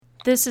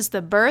This is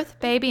the Birth,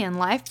 Baby, and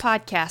Life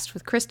podcast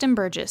with Kristen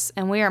Burgess,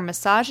 and we are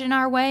massaging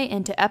our way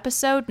into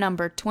episode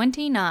number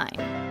 29.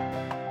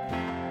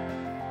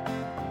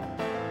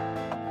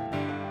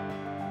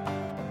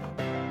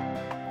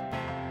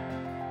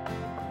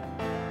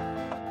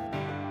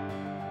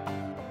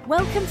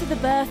 Welcome to the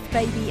Birth,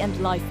 Baby,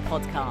 and Life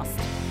podcast.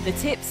 The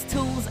tips,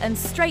 tools, and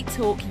straight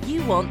talk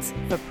you want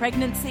for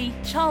pregnancy,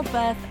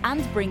 childbirth,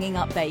 and bringing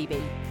up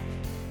baby.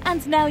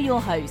 And now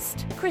your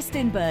host,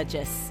 Kristen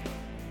Burgess.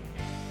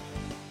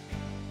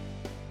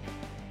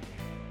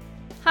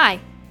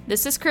 Hi,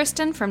 this is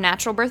Kristen from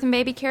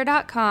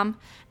naturalbirthandbabycare.com,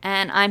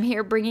 and I'm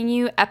here bringing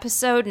you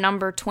episode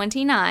number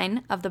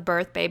 29 of the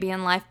Birth, Baby,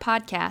 and Life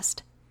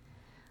podcast.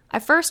 I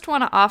first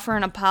want to offer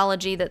an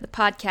apology that the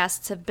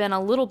podcasts have been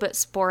a little bit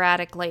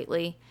sporadic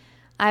lately.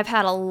 I've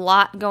had a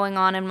lot going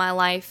on in my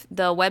life.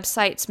 The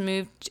website's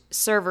moved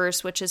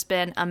servers, which has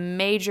been a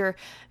major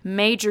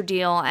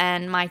deal,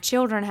 and my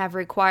children have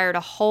required a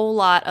whole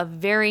lot of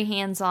very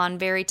hands-on,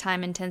 very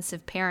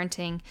time-intensive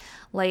parenting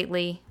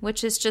lately,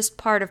 which is just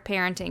part of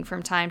parenting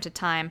from time to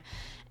time.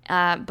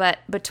 But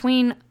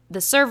between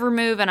the server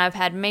move, and I've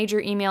had major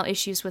email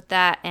issues with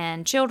that,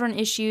 and children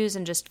issues,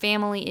 and just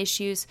family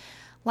issues,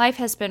 life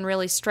has been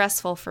really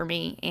stressful for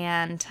me,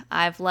 and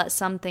I've let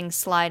some things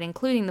slide,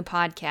 including the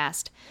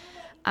podcast.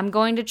 I'm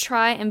going to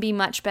try and be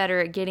much better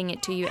at getting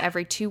it to you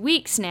every 2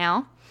 weeks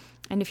now.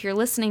 And if you're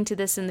listening to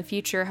this in the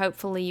future,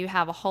 hopefully you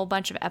have a whole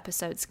bunch of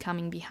episodes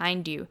coming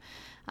behind you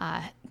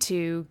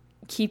to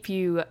keep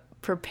you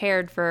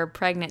prepared for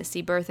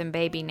pregnancy, birth, and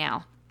baby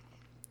now.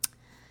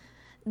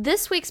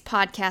 This week's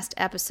podcast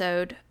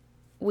episode,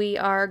 we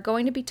are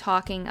going to be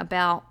talking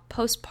about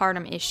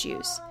postpartum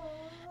issues.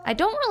 I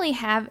don't really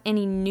have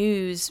any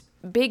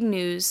big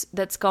news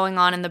that's going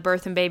on in the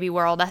birth and baby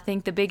world. I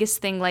think the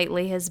biggest thing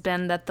lately has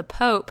been that the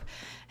Pope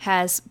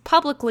has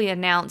publicly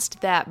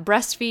announced that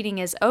breastfeeding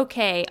is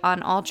okay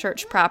on all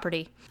church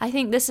property. I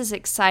think this is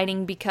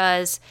exciting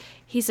because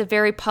he's a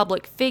very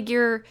public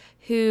figure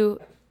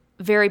who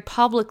very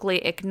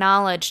publicly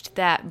acknowledged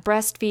that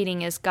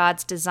breastfeeding is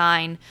God's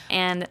design,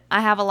 and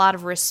I have a lot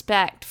of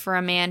respect for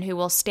a man who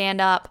will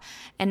stand up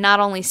and not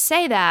only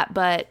say that,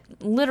 but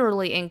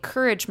literally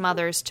encourage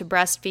mothers to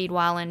breastfeed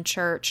while in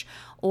church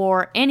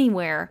or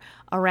anywhere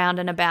around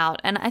and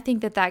about. And I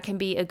think that that can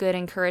be a good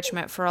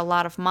encouragement for a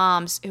lot of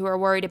moms who are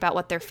worried about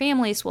what their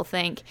families will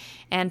think,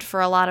 and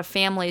for a lot of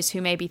families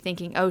who may be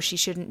thinking, oh, she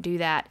shouldn't do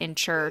that in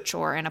church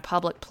or in a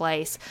public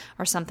place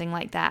or something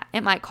like that.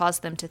 It might cause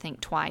them to think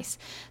twice.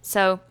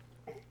 So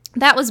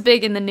that was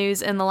big in the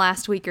news in the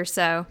last week or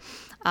so.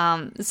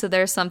 So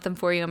there's something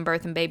for you in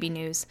birth and baby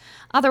news.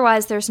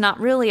 Otherwise, there's not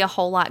really a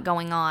whole lot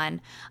going on.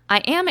 I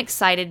am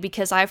excited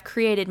because I've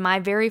created my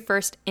very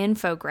first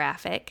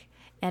infographic.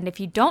 And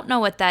if you don't know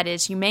what that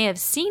is, you may have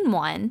seen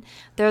one.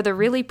 They're the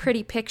really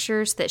pretty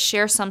pictures that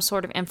share some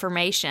sort of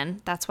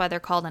information. That's why they're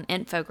called an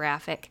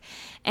infographic.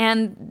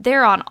 And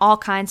they're on all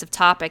kinds of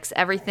topics,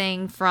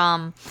 everything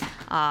from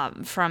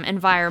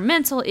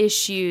environmental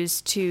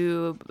issues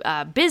to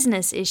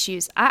business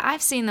issues.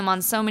 I've seen them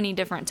on so many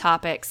different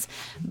topics.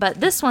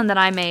 But this one that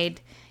I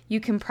made, you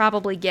can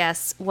probably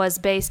guess, was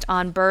based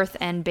on birth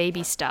and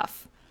baby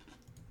stuff.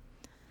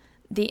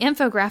 The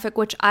infographic,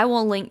 which I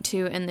will link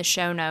to in the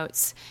show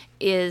notes,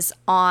 is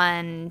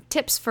on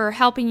tips for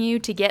helping you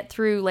to get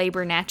through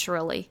labor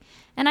naturally.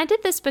 And I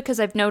did this because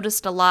I've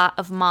noticed a lot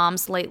of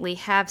moms lately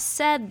have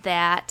said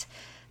that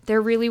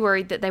they're really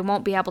worried that they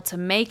won't be able to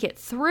make it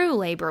through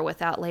labor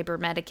without labor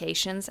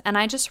medications. And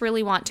I just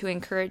really want to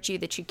encourage you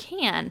that you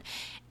can,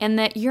 and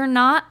that you're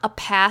not a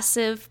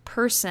passive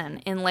person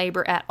in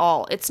labor at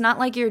all. It's not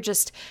like you're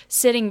just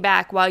sitting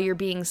back while you're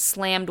being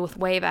slammed with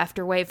wave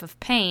after wave of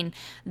pain.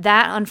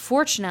 That,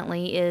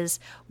 unfortunately, is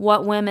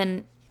what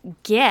women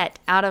get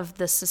out of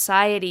the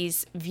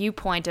society's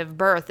viewpoint of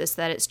birth, is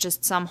that it's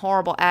just some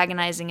horrible,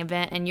 agonizing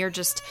event, and you're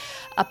just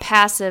a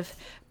passive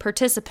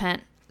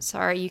participant.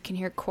 Sorry, you can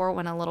hear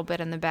Corwin a little bit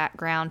in the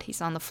background.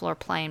 He's on the floor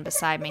playing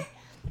beside me.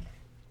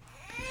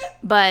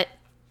 But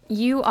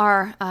you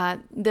are,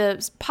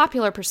 the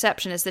popular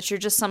perception is that you're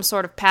just some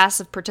sort of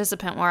passive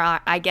participant where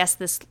I guess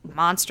this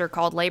monster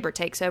called labor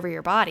takes over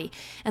your body.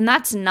 And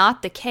that's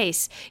not the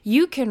case.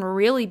 You can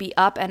really be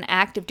up and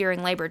active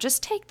during labor.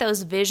 Just take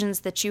those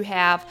visions that you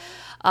have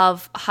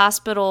of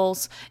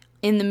hospitals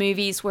in the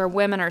movies where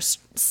women are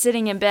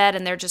sitting in bed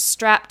and they're just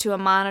strapped to a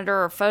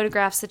monitor, or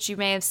photographs that you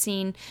may have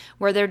seen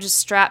where they're just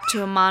strapped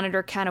to a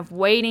monitor kind of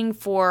waiting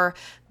for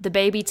the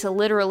baby to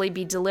literally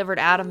be delivered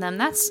out of them.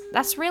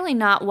 That's really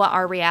not what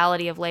our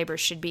reality of labor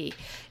should be.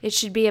 It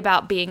should be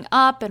about being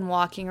up and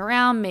walking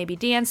around, maybe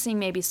dancing,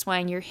 maybe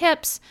swaying your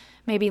hips,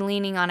 maybe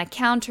leaning on a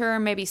counter,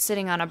 maybe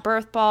sitting on a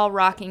birth ball,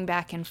 rocking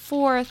back and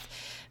forth,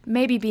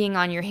 maybe being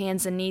on your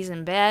hands and knees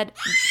in bed.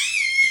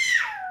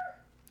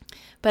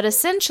 But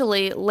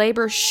essentially,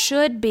 labor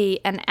should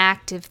be an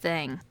active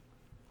thing.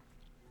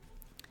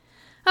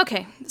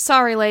 Okay,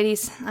 sorry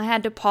ladies, I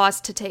had to pause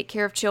to take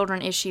care of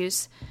children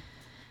issues.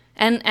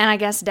 And I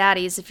guess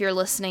daddies, if you're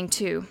listening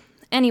too.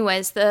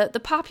 Anyways,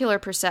 the popular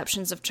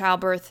perceptions of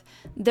childbirth,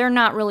 they're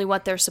not really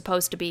what they're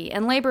supposed to be.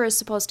 And labor is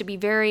supposed to be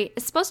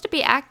it's supposed to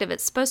be active.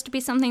 It's supposed to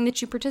be something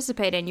that you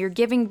participate in. You're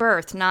giving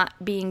birth,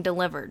 not being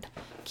delivered.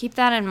 Keep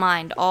that in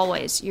mind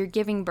always. You're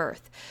giving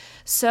birth.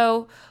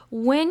 So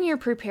when you're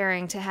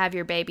preparing to have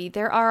your baby,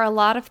 there are a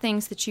lot of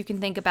things that you can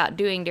think about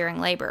doing during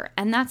labor.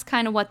 And that's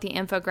kind of what the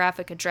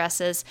infographic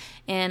addresses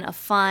in a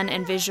fun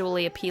and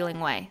visually appealing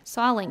way.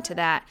 So I'll link to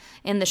that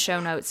in the show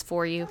notes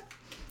for you.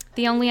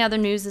 The only other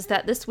news is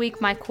that this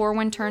week my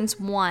Corwin turns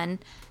 1,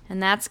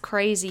 and that's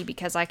crazy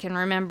because I can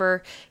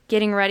remember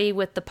getting ready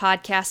with the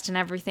podcast and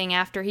everything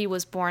after he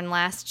was born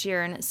last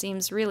year, and it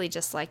seems really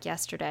just like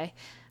yesterday.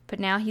 But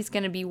now he's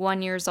going to be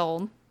 1 year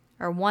old,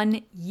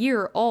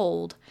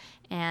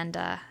 and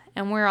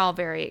we're all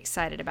very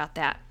excited about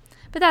that.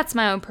 But that's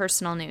my own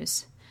personal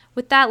news.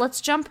 With that,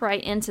 let's jump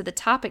right into the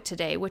topic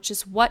today, which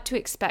is what to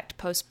expect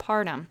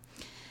postpartum.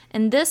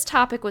 And this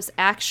topic was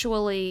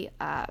actually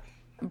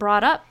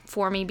brought up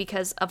for me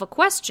because of a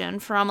question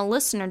from a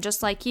listener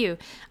just like you.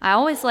 I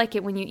always like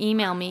it when you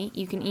email me.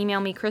 You can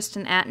email me,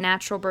 Kristen, at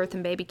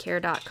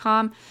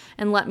naturalbirthandbabycare.com,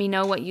 and let me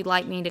know what you'd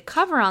like me to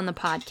cover on the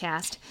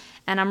podcast.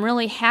 And I'm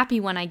really happy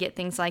when I get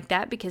things like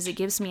that because it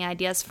gives me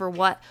ideas for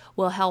what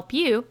will help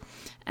you,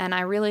 and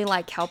I really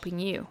like helping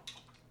you.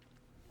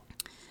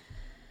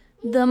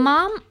 The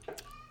mom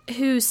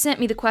who sent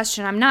me the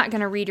question, I'm not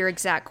going to read her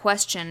exact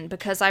question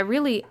because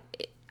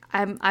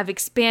I've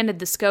expanded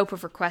the scope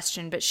of her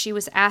question, but she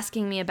was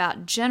asking me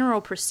about general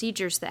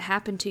procedures that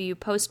happen to you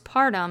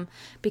postpartum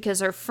because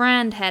her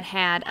friend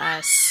had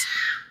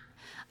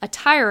a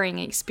tiring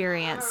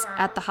experience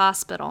at the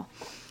hospital.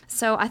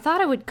 So I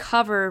thought I would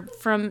cover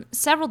from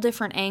several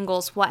different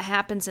angles what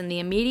happens in the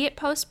immediate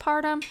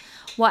postpartum,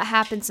 what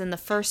happens in the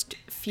first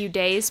few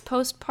days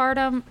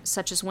postpartum,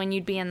 such as when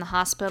you'd be in the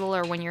hospital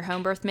or when your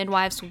home birth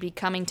midwives would be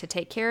coming to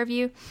take care of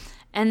you,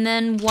 and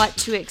then what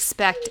to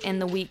expect in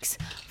the weeks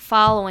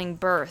following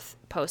birth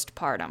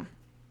postpartum.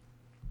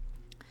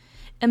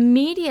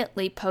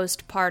 Immediately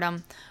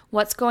postpartum,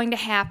 what's going to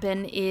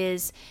happen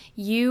is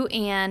you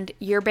and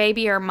your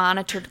baby are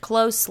monitored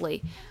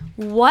closely.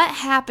 What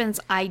happens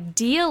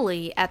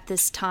ideally at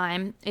this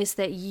time is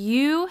that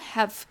you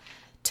have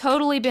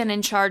totally been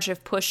in charge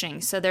of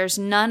pushing. So there's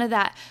none of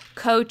that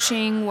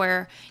coaching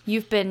where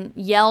you've been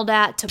yelled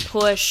at to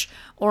push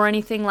or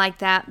anything like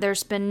that.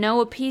 There's been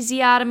no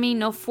episiotomy,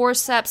 no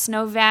forceps,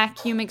 no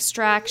vacuum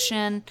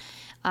extraction,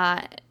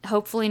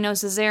 hopefully no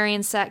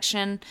cesarean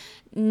section.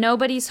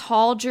 Nobody's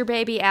hauled your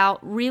baby out.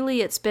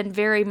 Really, it's been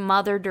very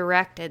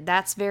mother-directed.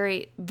 That's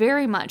very,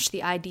 very much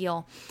the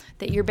ideal,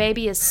 that your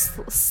baby is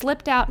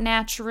slipped out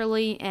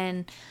naturally.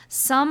 And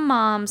some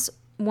moms,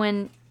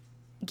 when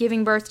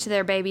giving birth to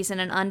their babies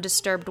in an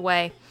undisturbed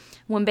way,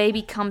 when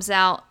baby comes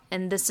out,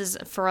 and this is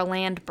for a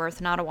land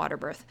birth, not a water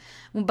birth,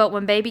 but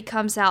when baby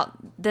comes out,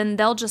 then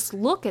they'll just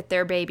look at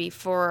their baby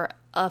for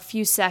a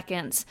few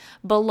seconds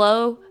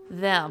below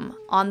them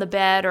on the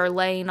bed or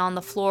laying on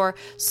the floor,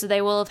 so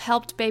they will have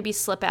helped baby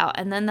slip out,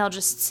 and then they'll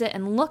just sit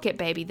and look at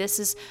baby. This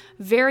is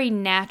very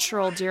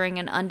natural during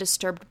an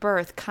undisturbed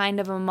birth, kind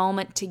of a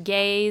moment to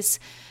gaze,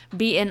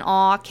 be in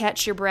awe,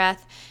 catch your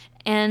breath.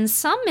 And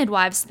some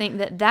midwives think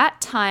that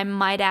that time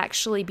might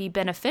actually be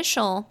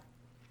beneficial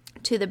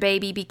to the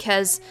baby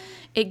because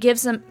it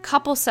gives them a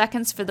couple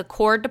seconds for the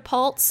cord to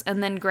pulse,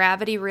 and then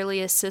gravity really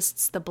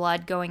assists the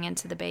blood going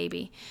into the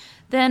baby.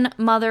 Then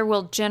mother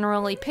will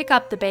generally pick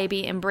up the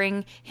baby and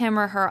bring him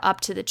or her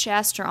up to the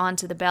chest or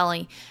onto the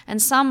belly.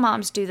 And some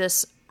moms do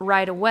this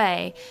right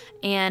away,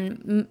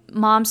 and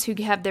moms who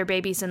have their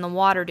babies in the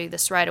water do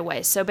this right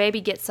away. So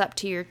baby gets up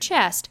to your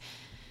chest.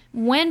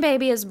 When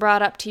baby is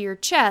brought up to your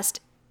chest,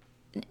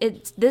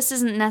 this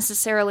isn't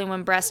necessarily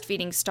when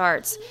breastfeeding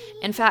starts.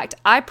 In fact,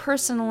 I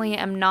personally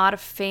am not a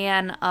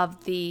fan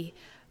of the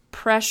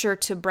pressure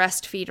to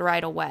breastfeed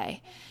right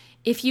away.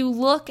 If you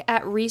look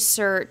at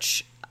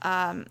research,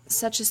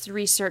 such as the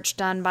research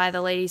done by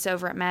the ladies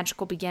over at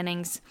Magical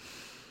Beginnings,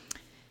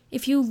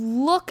 if you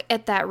look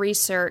at that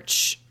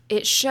research,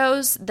 it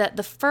shows that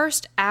the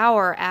first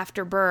hour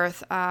after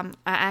birth, I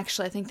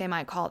think they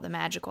might call it the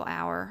magical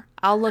hour.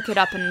 I'll look it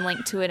up and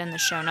link to it in the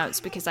show notes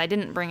because I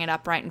didn't bring it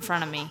up right in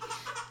front of me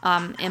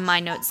in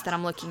my notes that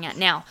I'm looking at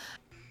now.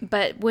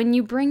 But when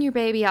you bring your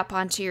baby up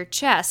onto your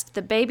chest,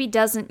 the baby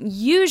doesn't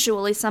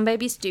usually, some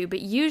babies do, but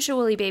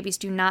usually babies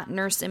do not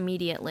nurse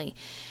immediately.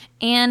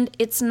 And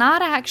it's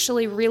not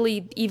actually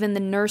really even the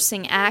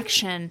nursing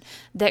action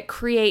that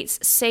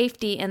creates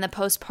safety in the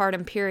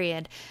postpartum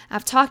period.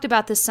 I've talked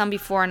about this some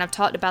before, and I've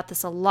talked about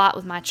this a lot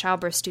with my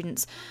childbirth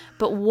students.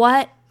 But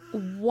what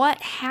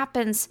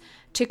happens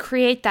to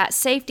create that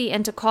safety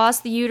and to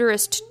cause the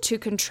uterus to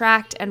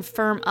contract and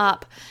firm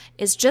up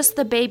is just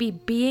the baby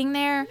being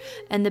there,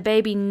 and the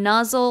baby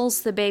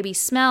nuzzles, the baby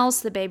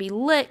smells, the baby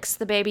licks,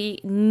 the baby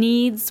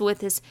kneads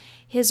with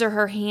his or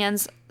her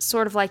hands,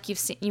 sort of like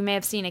you may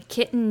have seen a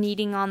kitten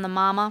kneading on the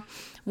mama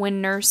when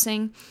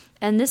nursing.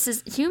 And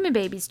human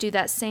babies do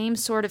that same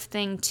sort of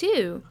thing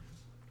too.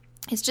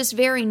 It's just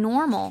very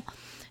normal.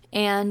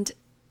 And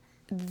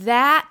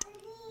that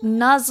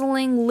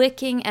nuzzling,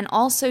 licking, and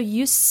also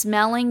you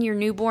smelling your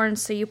newborn,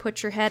 so you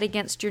put your head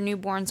against your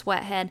newborn's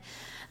wet head,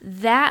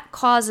 that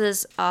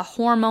causes a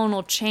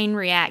hormonal chain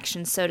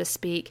reaction, so to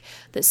speak,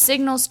 that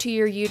signals to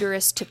your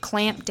uterus to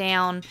clamp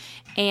down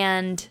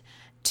and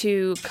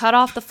to cut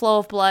off the flow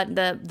of blood.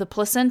 The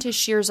placenta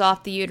shears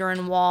off the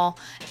uterine wall,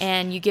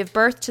 and you give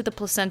birth to the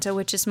placenta,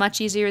 which is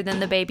much easier than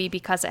the baby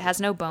because it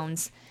has no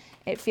bones.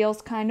 It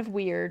feels kind of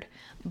weird,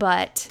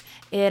 but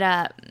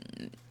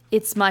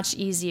it's much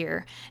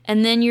easier.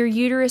 And then your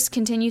uterus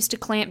continues to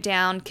clamp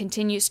down,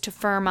 continues to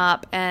firm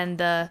up, and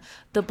the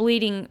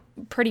bleeding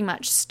pretty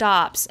much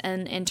stops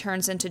and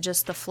turns into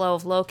just the flow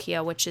of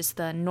lochia, which is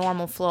the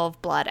normal flow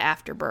of blood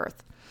after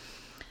birth.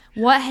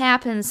 What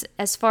happens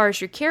as far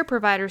as your care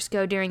providers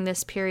go during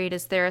this period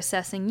is they're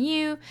assessing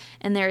you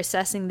and they're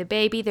assessing the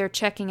baby. They're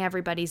checking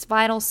everybody's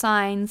vital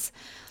signs.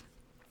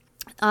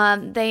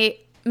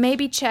 They may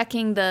be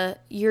checking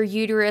your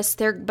uterus,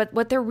 but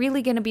what they're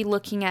really going to be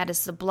looking at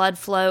is the blood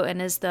flow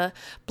and is the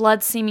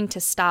blood seeming to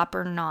stop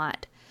or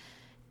not.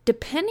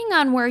 Depending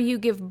on where you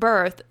give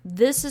birth,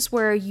 this is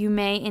where you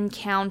may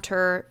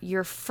encounter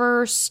your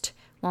first,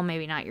 well,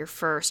 maybe not your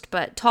first,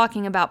 but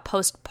talking about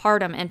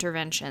postpartum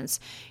interventions,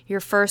 your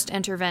first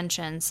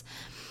interventions.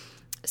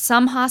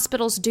 Some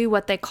hospitals do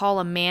what they call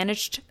a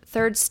managed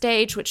third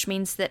stage, which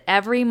means that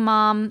every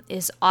mom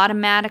is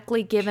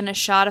automatically given a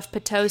shot of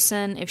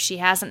Pitocin if she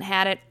hasn't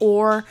had it,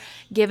 or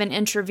given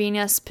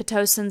intravenous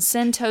Pitocin.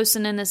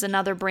 Syntocinon is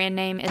another brand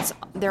name.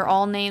 They're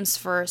all names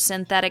for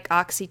synthetic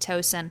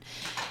oxytocin.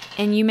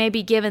 And you may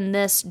be given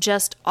this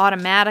just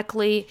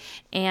automatically,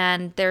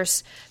 and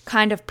there's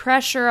kind of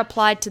pressure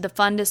applied to the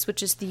fundus,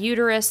 which is the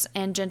uterus,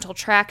 and gentle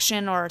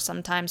traction or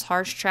sometimes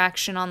harsh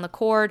traction on the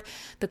cord.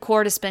 The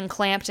cord has been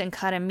clamped and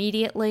cut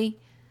immediately.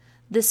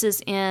 This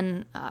is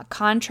in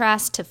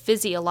contrast to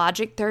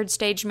physiologic third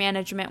stage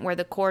management, where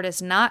the cord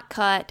is not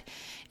cut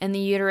and the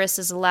uterus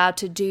is allowed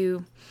to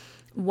do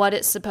what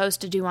it's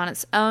supposed to do on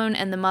its own,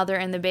 and the mother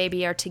and the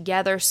baby are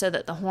together so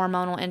that the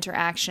hormonal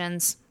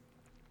interactions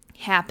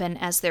happen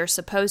as they're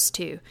supposed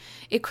to.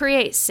 It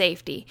creates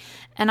safety.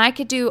 And I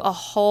could do a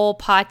whole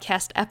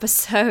podcast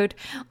episode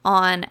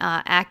on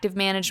active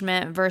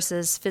management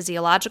versus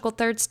physiological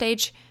third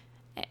stage,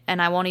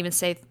 and I won't even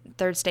say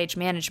third stage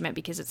management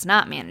because it's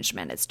not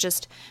management. It's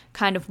just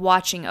kind of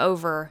watching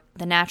over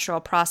the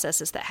natural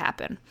processes that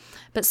happen.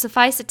 But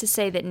suffice it to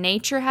say that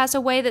nature has a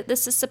way that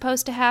this is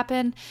supposed to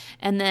happen,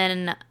 and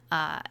then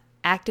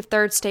active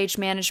third stage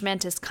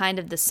management is kind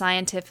of the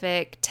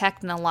scientific,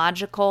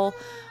 technological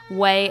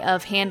way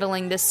of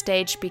handling this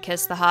stage,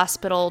 because the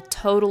hospital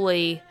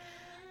totally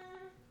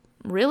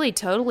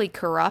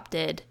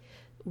corrupted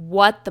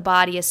what the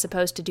body is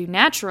supposed to do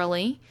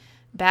naturally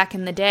back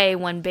in the day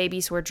when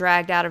babies were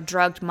dragged out of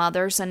drugged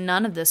mothers and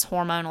none of this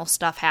hormonal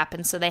stuff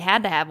happened. So they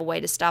had to have a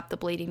way to stop the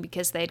bleeding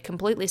because they had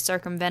completely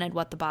circumvented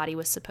what the body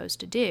was supposed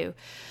to do.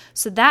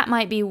 So that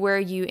might be where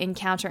you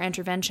encounter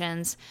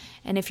interventions.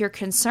 And if you're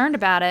concerned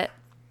about it,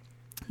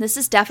 this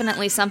is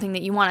definitely something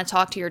that you want to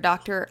talk to your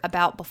doctor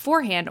about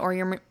beforehand, or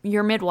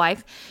your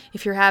midwife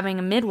if you're having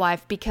a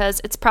midwife,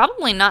 because it's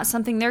probably not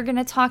something they're going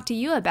to talk to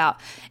you about.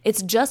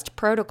 It's just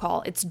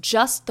protocol. It's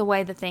just the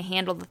way that they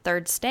handle the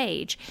third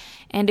stage.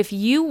 And if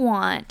you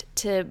want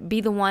to be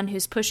the one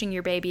who's pushing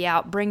your baby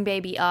out, bring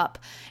baby up,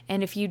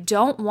 and if you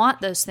don't want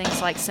those things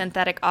like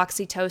synthetic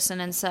oxytocin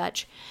and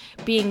such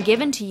being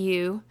given to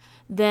you,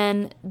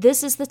 then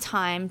this is the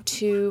time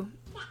to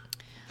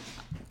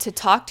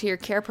talk to your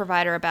care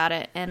provider about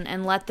it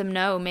and let them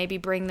know. Maybe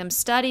bring them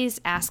studies,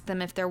 ask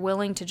them if they're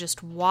willing to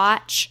just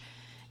watch.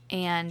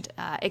 And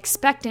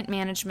expectant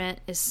management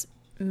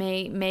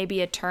may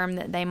be a term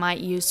that they might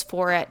use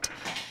for it,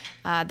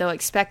 though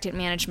expectant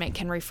management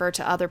can refer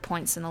to other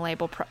points in the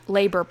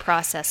labor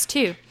process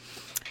too.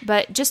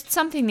 But just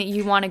something that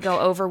you want to go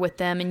over with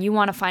them, and you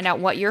want to find out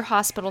what your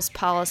hospital's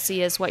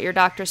policy is, what your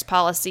doctor's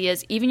policy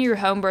is, even your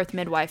home birth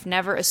midwife.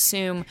 Never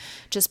assume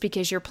just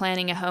because you're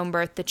planning a home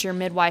birth that your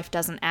midwife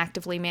doesn't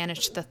actively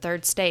manage the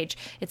third stage.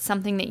 It's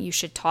something that you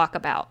should talk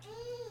about.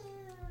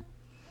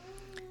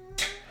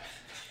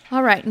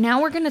 All right,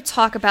 now we're going to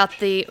talk about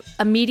the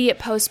immediate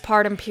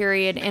postpartum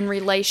period in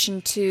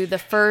relation to the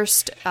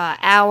first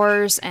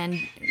hours and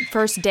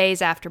first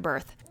days after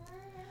birth.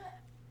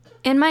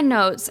 In my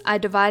notes, I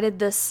divided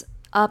this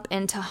up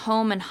into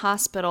home and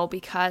hospital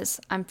because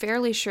I'm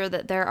fairly sure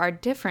that there are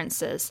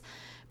differences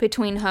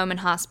between home and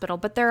hospital,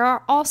 but there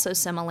are also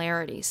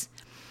similarities.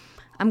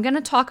 I'm going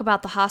to talk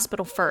about the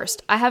hospital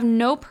first. I have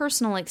no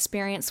personal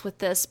experience with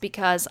this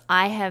because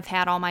I have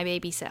had all my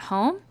babies at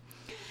home,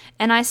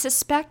 and I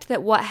suspect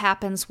that what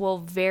happens will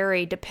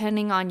vary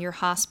depending on your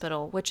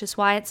hospital, which is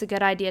why it's a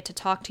good idea to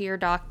talk to your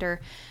doctor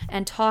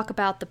and talk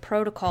about the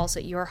protocols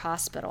at your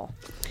hospital.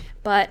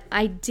 But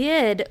I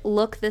did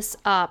look this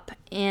up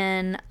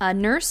in a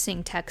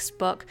nursing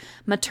textbook,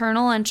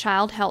 Maternal and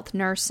Child Health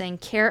Nursing,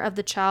 Care of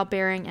the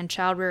Childbearing and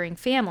Childrearing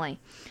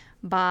Family,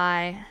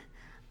 by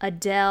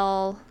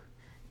Adele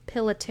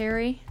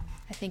Pilateri,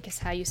 I think is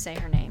how you say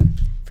her name.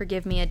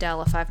 Forgive me,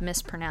 Adele, if I've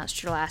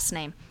mispronounced your last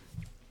name.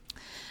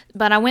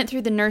 But I went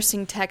through the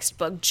nursing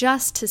textbook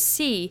just to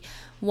see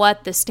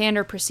what the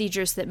standard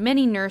procedures that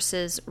many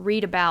nurses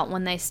read about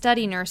when they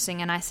study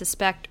nursing, and I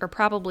suspect are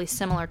probably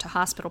similar to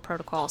hospital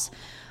protocols,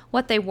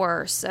 what they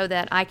were, so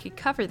that I could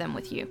cover them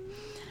with you.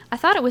 I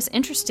thought it was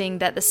interesting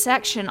that the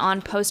section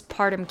on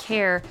postpartum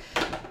care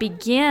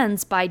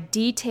begins by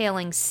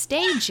detailing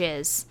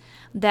stages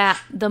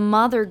that the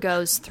mother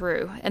goes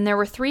through. And there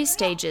were 3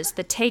 stages: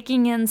 the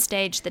taking in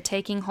stage, the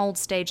taking hold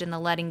stage, and the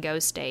letting go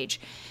stage.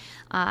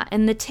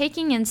 And the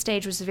taking in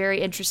stage was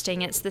very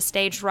interesting. It's the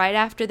stage right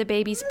after the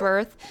baby's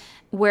birth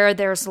where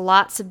there's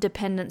lots of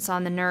dependence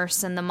on the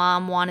nurse, and the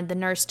mom wanted the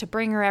nurse to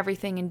bring her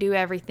everything and do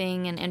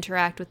everything and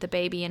interact with the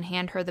baby and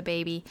hand her the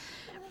baby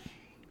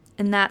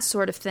and that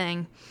sort of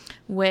thing,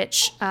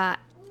 which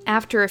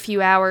after a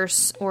few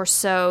hours or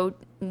so,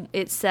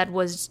 it said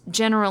was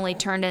generally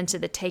turned into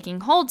the taking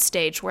hold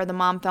stage, where the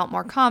mom felt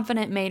more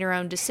confident, made her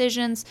own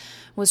decisions,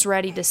 was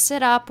ready to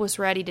sit up, was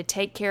ready to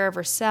take care of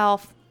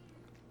herself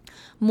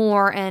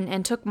more,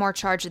 and took more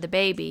charge of the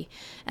baby.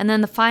 And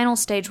then the final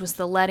stage was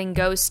the letting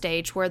go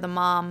stage, where the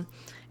mom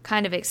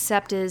kind of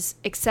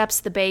accepts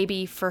the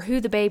baby for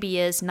who the baby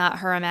is, not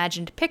her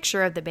imagined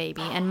picture of the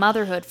baby, and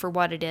motherhood for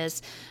what it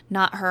is,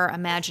 not her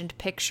imagined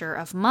picture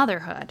of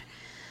motherhood.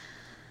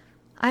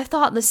 I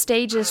thought the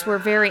stages were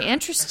very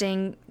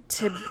interesting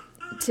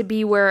to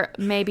be where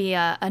maybe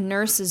a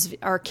nurse's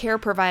or care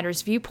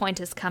provider's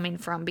viewpoint is coming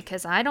from,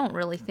 because I don't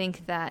really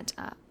think that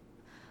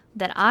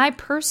I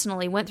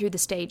personally went through the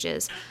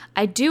stages.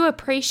 I do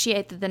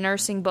appreciate that the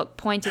nursing book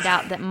pointed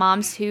out that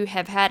moms who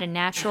have had a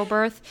natural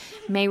birth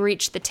may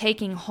reach the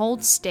taking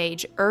hold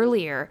stage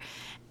earlier.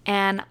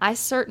 And I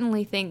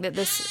certainly think that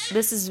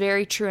this is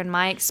very true in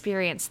my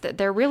experience, that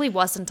there really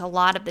wasn't a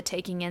lot of the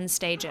taking in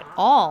stage at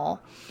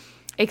all,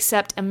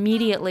 except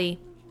immediately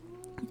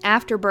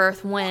after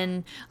birth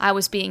when I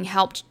was being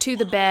helped to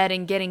the bed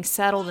and getting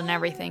settled and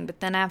everything. But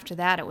then after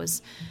that, it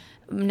was...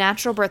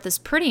 Natural birth is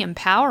pretty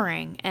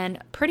empowering and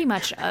pretty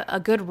much a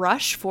good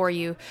rush for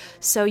you,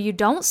 so you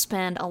don't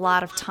spend a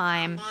lot of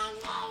time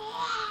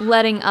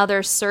letting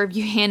others serve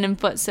you hand and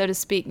foot, so to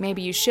speak.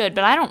 Maybe you should,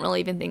 but I don't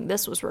really even think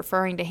this was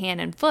referring to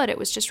hand and foot. It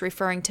was just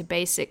referring to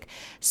basic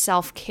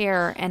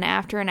self-care, and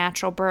after a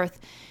natural birth,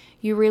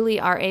 you really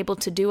are able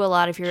to do a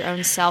lot of your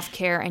own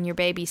self-care and your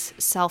baby's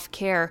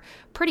self-care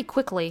pretty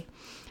quickly.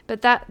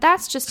 But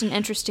that's just an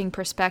interesting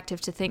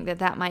perspective to think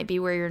that might be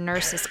where your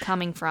nurse is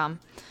coming from.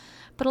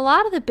 But a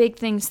lot of the big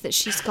things that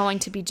she's going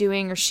to be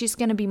doing, or she's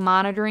going to be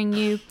monitoring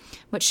you,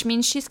 which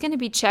means she's going to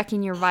be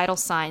checking your vital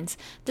signs.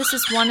 This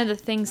is one of the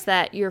things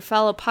that your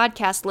fellow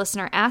podcast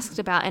listener asked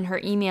about in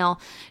her email.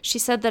 She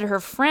said that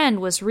her friend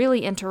was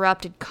really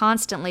interrupted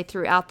constantly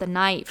throughout the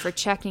night for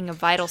checking of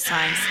vital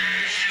signs.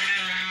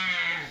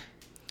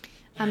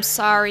 I'm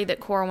sorry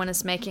that Corwin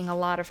is making a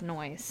lot of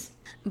noise,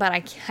 but I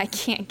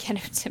can't get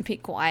him to be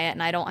quiet,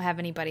 and I don't have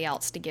anybody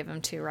else to give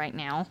him to right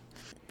now.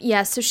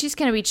 Yeah, so she's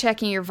going to be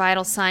checking your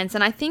vital signs,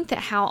 and I think that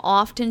how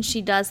often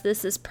she does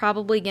this is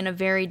probably going to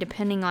vary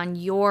depending on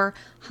your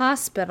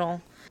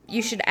hospital.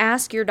 You should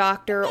ask your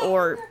doctor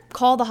or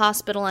call the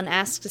hospital and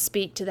ask to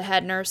speak to the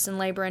head nurse in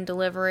labor and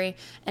delivery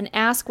and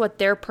ask what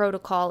their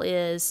protocol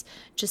is.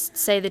 Just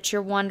say that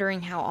you're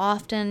wondering how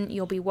often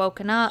you'll be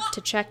woken up to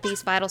check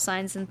these vital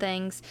signs and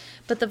things.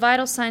 But the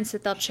vital signs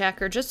that they'll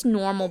check are just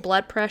normal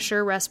blood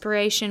pressure,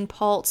 respiration,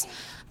 pulse.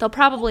 They'll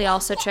probably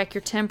also check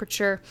your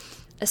temperature,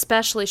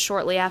 especially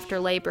shortly after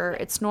labor.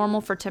 It's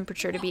normal for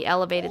temperature to be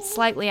elevated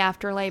slightly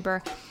after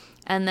labor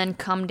and then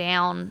come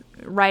down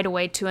right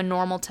away to a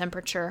normal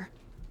temperature.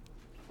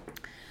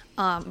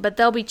 But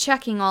they'll be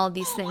checking all of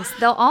these things.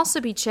 They'll also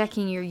be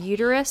checking your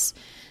uterus.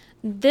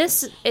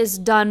 This is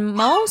done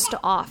most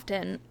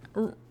often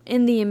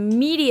in the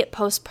immediate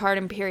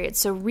postpartum period.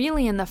 So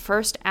really in the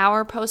first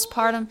hour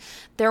postpartum,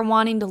 they're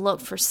wanting to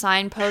look for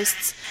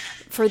signposts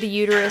for the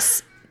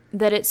uterus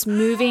that it's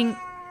moving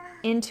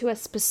into a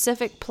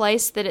specific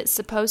place that it's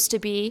supposed to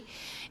be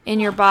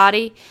in your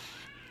body.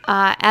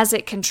 As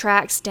it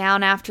contracts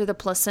down after the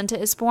placenta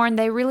is born,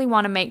 they really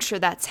want to make sure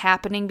that's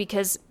happening,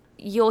 because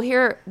you'll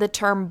hear the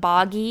term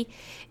boggy.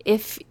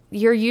 If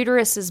your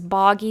uterus is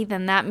boggy,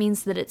 then that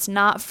means that it's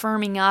not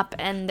firming up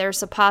and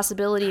there's a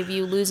possibility of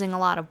you losing a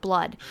lot of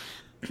blood.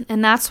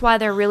 And that's why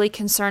they're really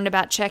concerned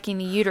about checking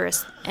the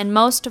uterus. And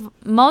most of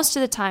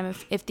the time,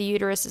 if the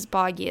uterus is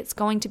boggy, it's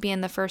going to be in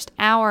the first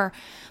hour,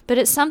 but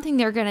it's something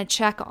they're going to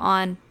check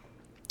on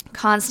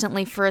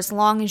constantly for as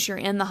long as you're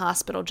in the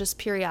hospital, just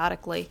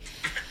periodically.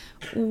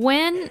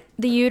 When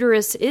the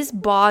uterus is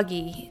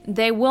boggy,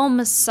 they will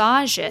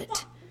massage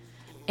it.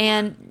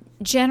 And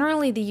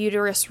generally the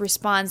uterus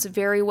responds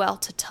very well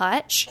to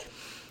touch,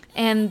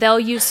 and they'll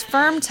use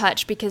firm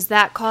touch because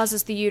that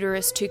causes the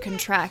uterus to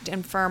contract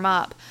and firm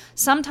up.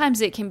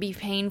 Sometimes it can be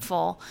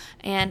painful,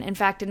 and in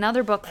fact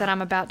another book that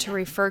I'm about to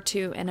refer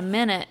to in a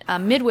minute, a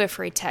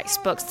midwifery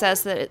textbook,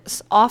 says that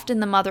it's often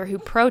the mother who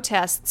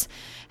protests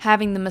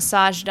having the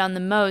massage done the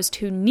most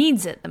who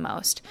needs it the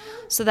most.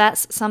 So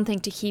that's something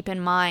to keep in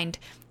mind.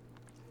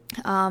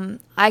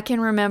 I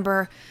can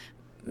remember,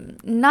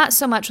 not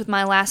so much with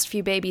my last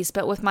few babies,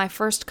 but with my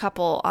first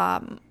couple,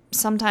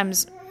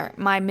 sometimes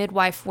my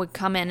midwife would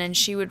come in and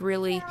she would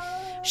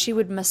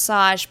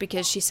massage,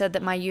 because she said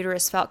that my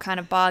uterus felt kind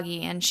of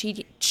boggy, and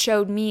she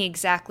showed me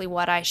exactly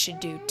what I should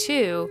do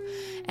too.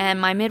 And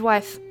my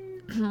midwife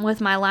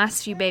with my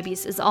last few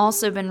babies has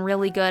also been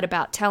really good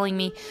about telling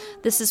me,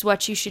 this is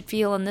what you should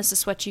feel and this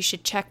is what you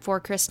should check for,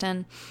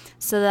 Kristen,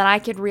 so that I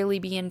could really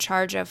be in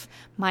charge of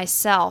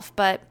myself.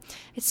 But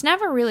it's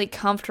never really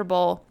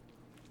comfortable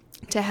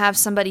to have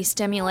somebody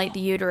stimulate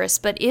the uterus.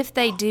 But if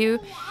they do,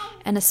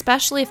 and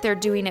especially if they're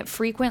doing it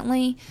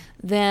frequently,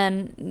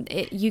 then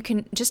you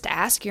can just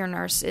ask your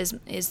nurse,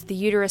 is the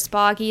uterus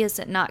boggy? Is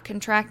it not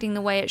contracting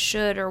the way it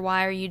should? Or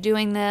why are you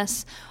doing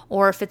this?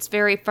 Or if it's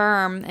very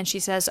firm and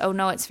she says, oh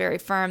no, it's very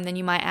firm, then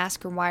you might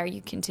ask her, why are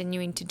you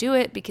continuing to do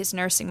it? Because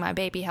nursing my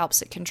baby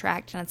helps it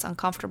contract and it's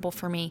uncomfortable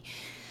for me.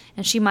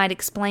 And she might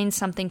explain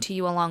something to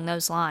you along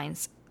those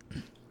lines.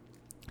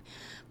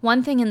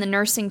 One thing in the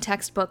nursing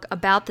textbook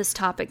about this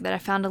topic that I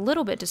found a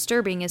little bit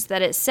disturbing is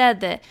that it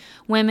said that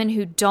women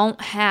who don't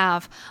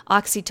have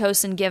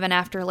oxytocin given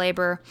after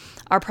labor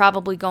are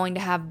probably going to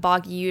have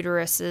boggy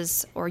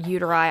uteruses, or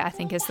uteri, I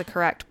think is the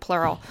correct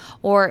plural,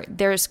 or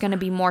there's going to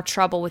be more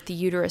trouble with the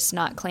uterus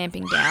not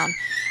clamping down.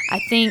 I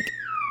think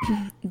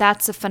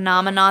that's a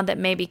phenomenon that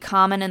may be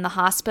common in the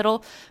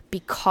hospital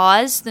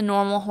because the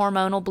normal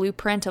hormonal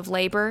blueprint of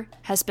labor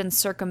has been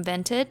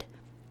circumvented,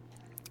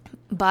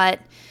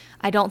 but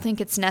I don't think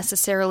it's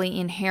necessarily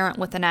inherent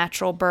with a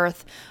natural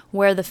birth,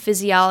 where the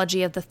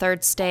physiology of the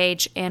third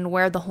stage and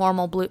where the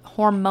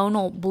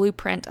hormonal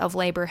blueprint of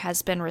labor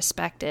has been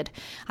respected.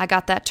 I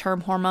got that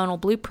term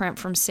hormonal blueprint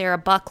from Sarah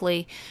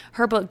Buckley.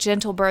 Her book,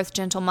 Gentle Birth,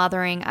 Gentle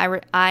Mothering,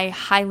 I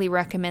highly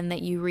recommend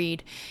that you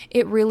read.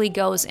 It really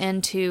goes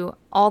into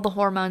all the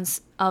hormones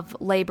of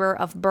labor,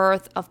 of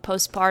birth, of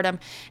postpartum,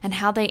 and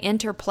how they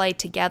interplay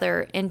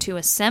together into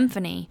a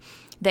symphony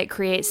that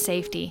creates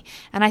safety.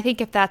 And I think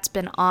if that's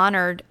been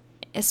honored,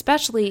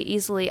 especially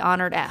easily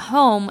honored at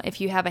home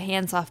if you have a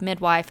hands-off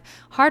midwife,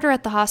 harder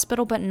at the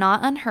hospital but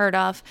not unheard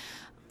of,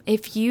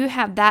 if you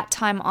have that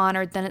time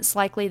honored, then it's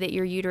likely that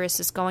your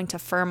uterus is going to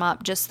firm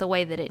up just the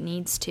way that it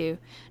needs to,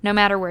 no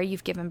matter where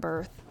you've given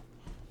birth.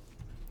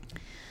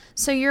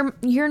 So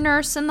your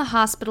nurse in the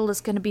hospital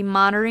is going to be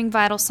monitoring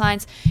vital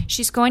signs.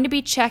 She's going to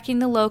be checking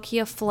the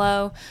lochia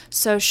flow,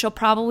 so she'll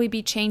probably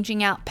be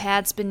changing out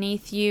pads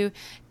beneath you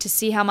to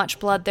see how much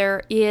blood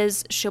there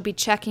is. She'll be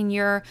checking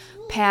your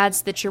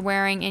pads that you're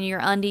wearing in your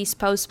undies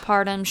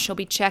postpartum. She'll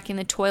be checking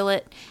the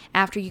toilet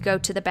after you go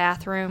to the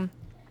bathroom.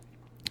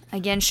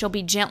 Again, she'll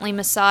be gently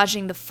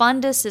massaging. The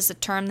fundus is a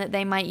term that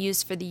they might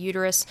use for the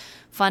uterus.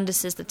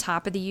 Fundus is the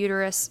top of the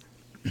uterus.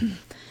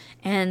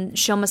 And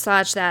she'll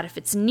massage that if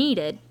it's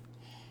needed.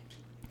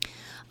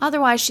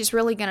 Otherwise, she's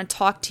really going to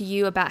talk to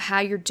you about how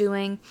you're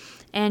doing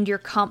and your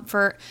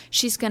comfort.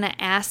 She's going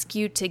to ask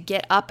you to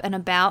get up and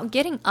about.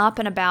 Getting up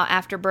and about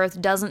after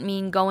birth doesn't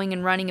mean going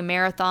and running a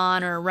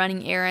marathon or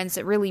running errands.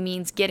 It really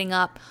means getting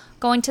up,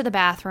 going to the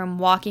bathroom,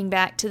 walking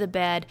back to the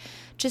bed,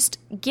 just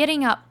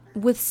getting up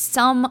with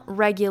some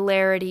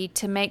regularity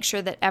to make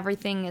sure that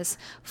everything is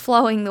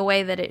flowing the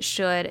way that it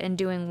should and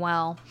doing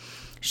well.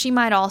 She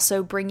might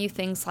also bring you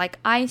things like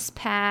ice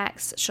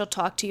packs. She'll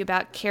talk to you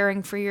about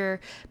caring for your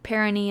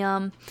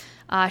perineum.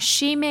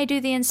 She may do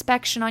the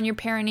inspection on your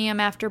perineum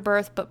after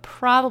birth, but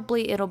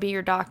probably it'll be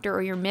your doctor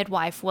or your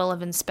midwife will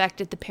have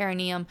inspected the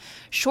perineum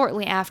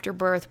shortly after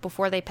birth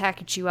before they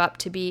package you up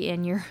to be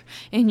in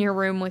your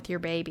room with your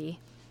baby.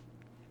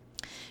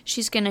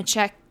 She's going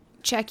to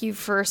check you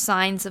for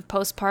signs of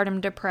postpartum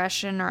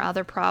depression or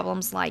other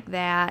problems like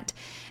that.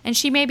 And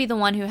she may be the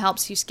one who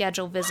helps you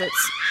schedule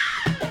visits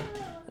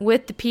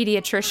with the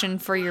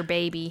pediatrician for your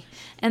baby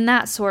and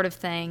that sort of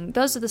thing.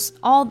 Those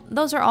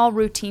are all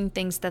routine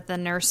things that the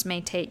nurse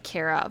may take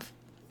care of.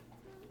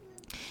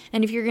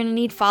 And if you're going to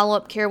need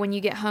follow-up care when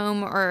you get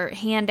home or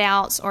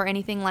handouts or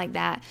anything like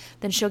that,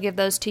 then she'll give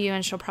those to you,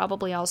 and she'll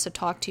probably also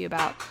talk to you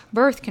about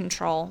birth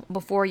control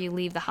before you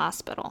leave the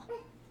hospital.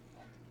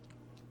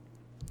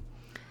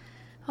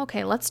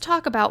 Okay, let's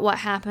talk about what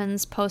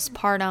happens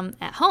postpartum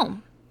at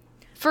home.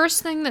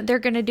 First thing that they're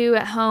going to do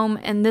at home,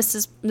 and this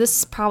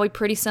is probably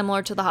pretty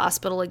similar to the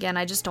hospital, again,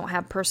 I just don't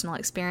have personal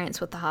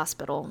experience with the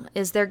hospital,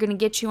 is they're going to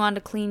get you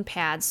onto clean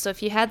pads. So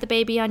if you had the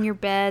baby on your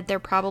bed, they're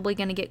probably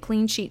going to get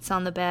clean sheets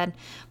on the bed.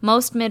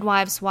 Most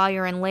midwives, while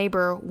you're in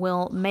labor,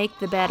 will make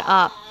the bed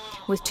up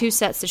with 2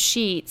 sets of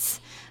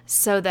sheets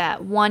so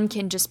that one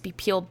can just be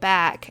peeled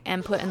back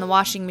and put in the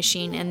washing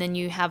machine, and then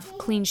you have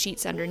clean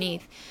sheets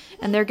underneath.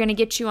 And they're going to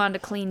get you onto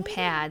clean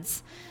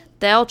pads.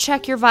 They'll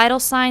check your vital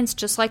signs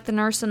just like the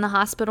nurse in the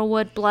hospital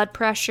would. Blood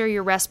pressure,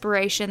 your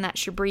respiration,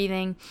 that's your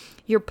breathing,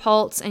 your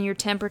pulse, and your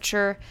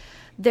temperature.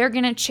 They're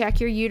going to check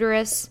your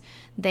uterus.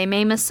 They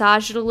may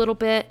massage it a little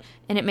bit,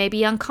 and it may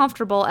be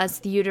uncomfortable as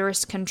the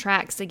uterus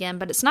contracts again,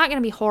 but it's not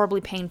going to be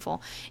horribly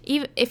painful.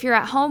 Even if you're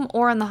at home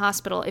or in the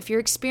hospital, if you're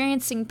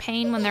experiencing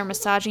pain when they're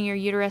massaging your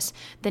uterus,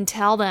 then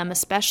tell them,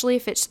 especially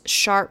if it's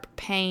sharp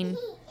pain,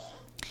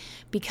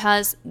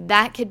 because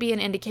that could be an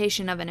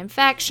indication of an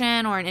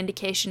infection or an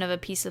indication of a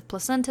piece of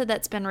placenta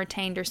that's been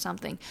retained or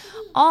something.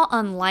 All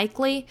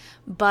unlikely,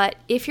 but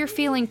if you're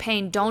feeling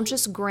pain, don't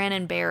just grin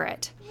and bear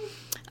it.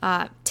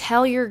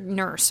 Tell your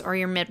nurse or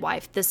your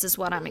midwife, this is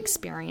what I'm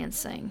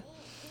experiencing.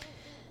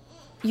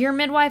 Your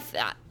midwife,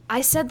 I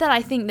said that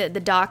I think that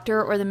the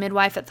doctor or the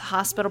midwife at the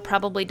hospital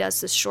probably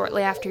does this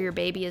shortly after your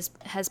baby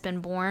has been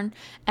born.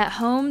 At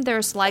home,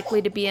 there's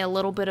likely to be a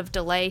little bit of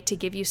delay to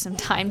give you some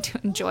time to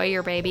enjoy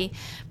your baby,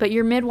 but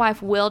your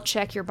midwife will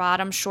check your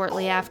bottom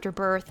shortly after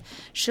birth.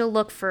 She'll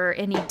look for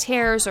any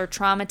tears or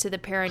trauma to the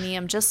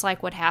perineum, just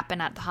like what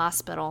happened at the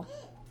hospital.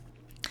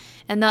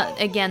 And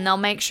again, they'll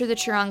make sure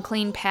that you're on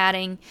clean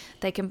padding.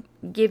 They can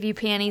give you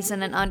panties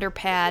and an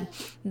underpad,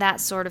 that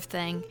sort of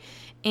thing.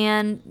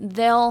 And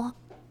they'll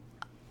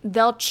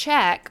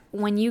check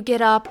when you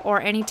get up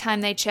or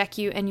anytime they check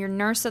you, and your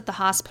nurse at the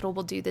hospital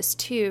will do this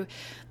too.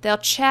 They'll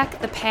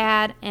check the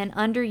pad and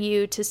under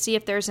you to see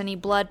if there's any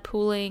blood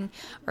pooling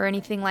or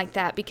anything like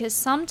that, because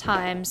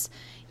sometimes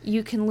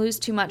you can lose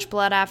too much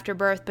blood after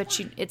birth, but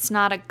it's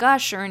not a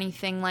gush or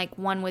anything like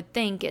one would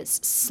think.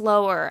 It's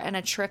slower and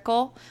a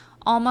trickle,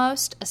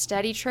 almost a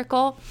steady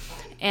trickle.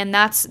 And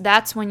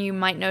that's when you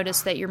might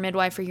notice that your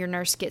midwife or your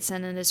nurse gets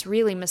in and is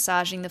really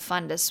massaging the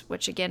fundus,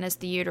 which again is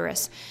the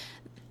uterus,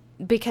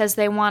 because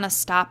they want to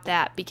stop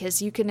that,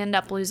 because you can end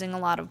up losing a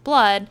lot of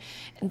blood,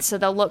 and so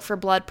they'll look for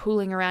blood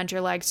pooling around your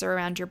legs or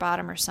around your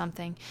bottom or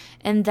something.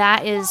 And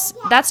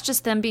that's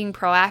just them being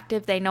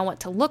proactive. They know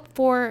what to look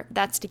for.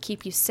 That's to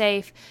keep you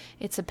safe.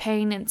 It's a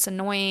pain, it's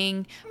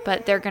annoying,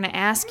 but they're going to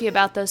ask you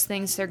about those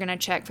things. They're going to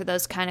check for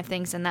those kind of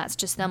things, and that's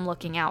just them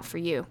looking out for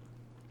you.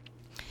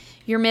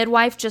 Your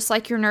midwife, just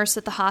like your nurse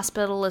at the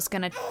hospital, is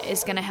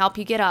gonna help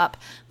you get up.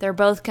 They're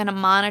both going to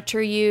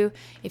monitor you.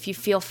 If you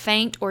feel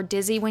faint or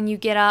dizzy when you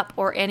get up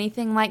or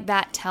anything like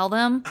that, tell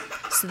them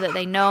so that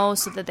they know,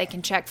 so that they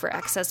can check for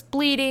excess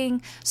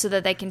bleeding, so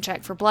that they can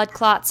check for blood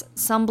clots.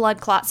 Some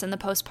blood clots in the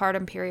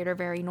postpartum period are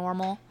very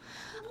normal.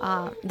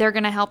 They're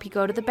going to help you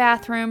go to the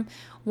bathroom.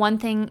 One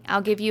thing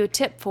I'll give you a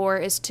tip for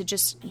is to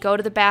just go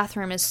to the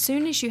bathroom as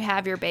soon as you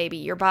have your baby.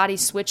 Your body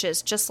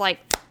switches just like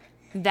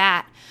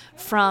that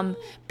from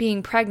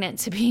being pregnant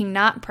to being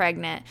not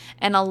pregnant,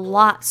 and a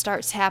lot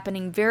starts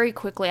happening very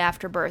quickly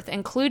after birth,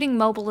 including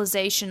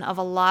mobilization of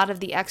a lot of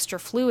the extra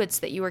fluids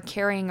that you were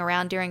carrying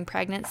around during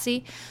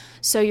pregnancy.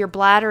 So your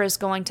bladder is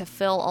going to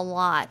fill a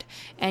lot,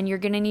 and you're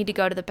going to need to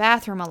go to the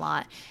bathroom a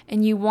lot.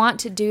 And you want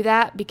to do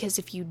that because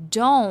if you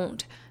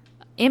don't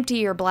empty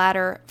your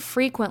bladder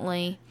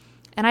frequently,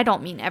 and I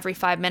don't mean every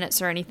 5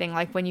 minutes or anything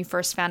like when you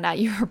first found out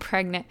you were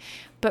pregnant,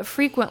 but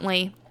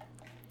frequently,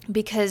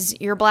 because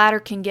your bladder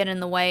can get in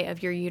the way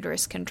of your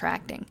uterus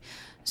contracting.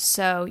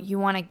 So you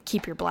want to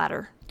keep your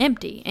bladder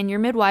empty, and your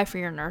midwife or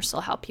your nurse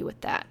will help you with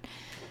that.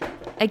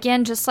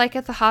 Again, just like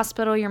at the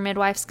hospital, your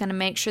midwife's going to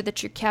make sure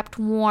that you're kept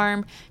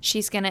warm.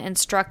 She's going to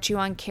instruct you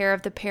on care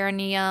of the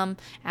perineum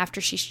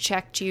after she's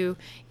checked you.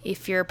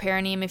 If your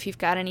perineum, if you've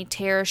got any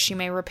tears, she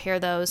may repair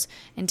those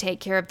and take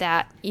care of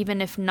that.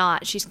 Even if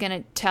not, she's going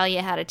to tell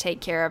you how to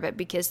take care of it,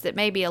 because it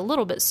may be a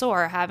little bit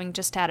sore having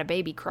just had a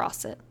baby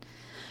cross it.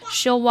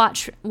 She'll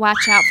watch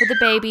out for the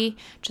baby,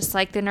 just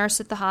like the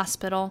nurse at the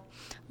hospital.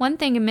 One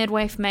thing a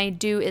midwife may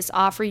do is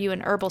offer you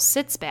an herbal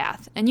sitz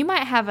bath, and you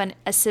might have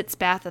a sitz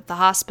bath at the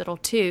hospital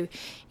too,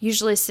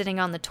 usually sitting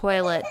on the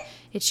toilet.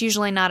 It's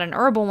usually not an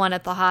herbal one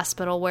at the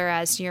hospital,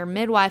 whereas your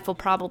midwife will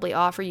probably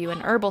offer you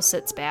an herbal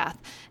sitz bath,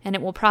 and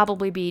it will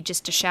probably be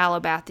just a shallow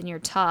bath in your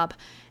tub.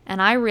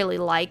 And I really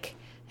like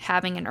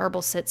having an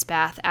herbal sitz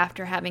bath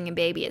after having a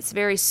baby. It's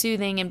very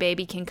soothing, and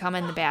baby can come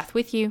in the bath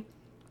with you.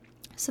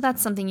 So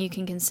that's something you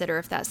can consider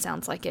if that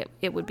sounds like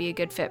it would be a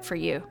good fit for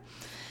you.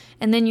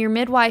 And then your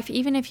midwife,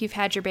 even if you've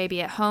had your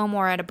baby at home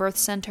or at a birth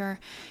center,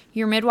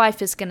 your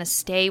midwife is going to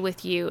stay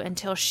with you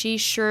until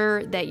she's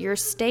sure that you're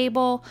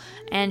stable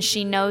and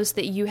she knows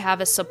that you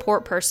have a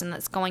support person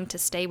that's going to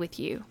stay with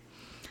you.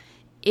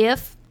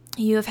 If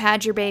you have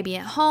had your baby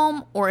at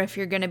home, or if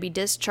you're going to be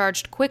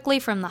discharged quickly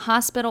from the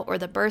hospital or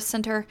the birth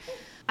center,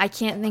 I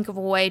can't think of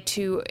a way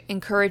to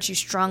encourage you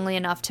strongly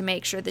enough to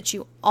make sure that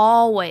you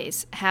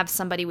always have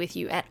somebody with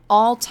you at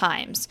all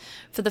times.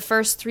 For the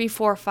first 3,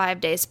 4,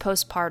 5 days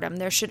postpartum,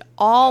 there should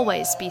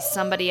always be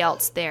somebody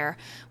else there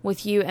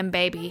with you and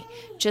baby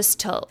just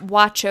to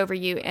watch over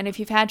you. And if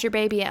you've had your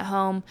baby at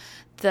home,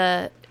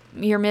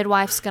 your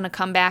midwife's going to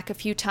come back a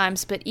few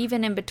times, but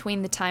even in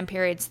between the time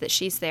periods that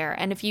she's there.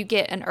 And if you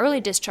get an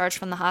early discharge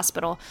from the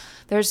hospital,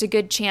 there's a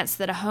good chance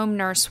that a home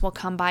nurse will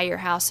come by your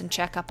house and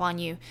check up on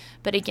you.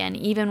 But again,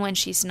 even when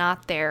she's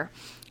not there,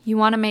 you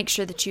want to make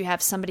sure that you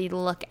have somebody to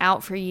look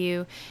out for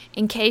you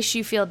in case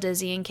you feel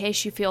dizzy, in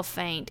case you feel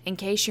faint, in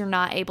case you're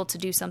not able to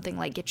do something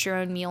like get your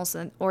own meals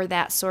or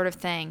that sort of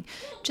thing.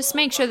 Just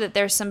make sure that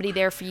there's somebody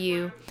there for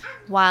you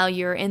while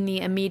you're in the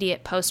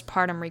immediate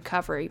postpartum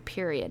recovery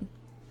period.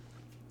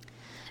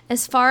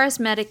 As far as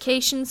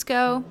medications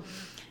go,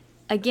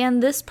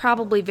 again, this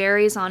probably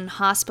varies on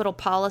hospital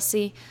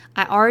policy.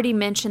 I already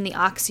mentioned the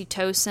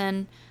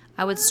oxytocin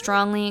I would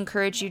strongly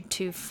encourage you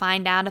to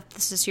find out if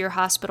this is your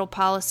hospital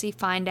policy.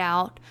 Find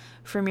out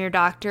from your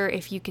doctor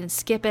if you can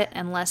skip it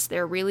unless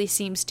there really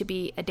seems to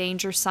be a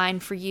danger sign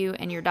for you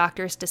and your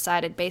doctor has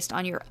decided based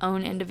on your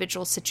own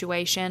individual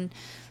situation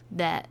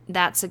that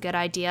that's a good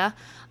idea.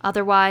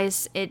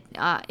 Otherwise, it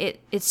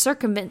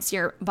circumvents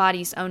your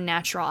body's own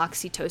natural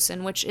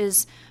oxytocin, which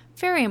is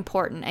very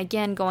important.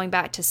 Again, going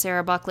back to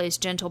Sarah Buckley's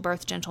Gentle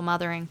Birth, Gentle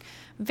Mothering,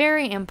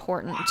 very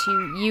important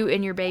to you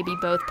and your baby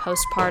both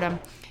postpartum.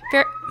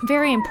 Very,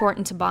 very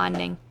important to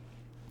bonding.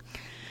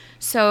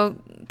 So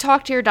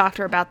talk to your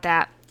doctor about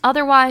that.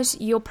 Otherwise,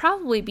 you'll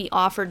probably be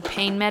offered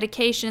pain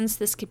medications.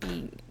 This could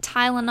be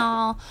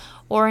Tylenol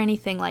or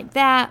anything like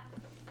that.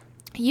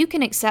 You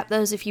can accept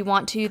those if you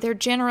want to. They're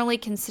generally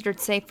considered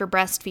safe for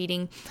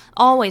breastfeeding.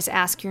 Always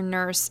ask your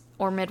nurse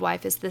or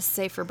midwife, is this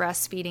safe for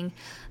breastfeeding?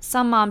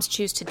 Some moms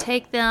choose to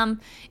take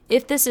them.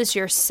 If this is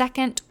your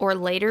second or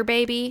later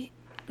baby,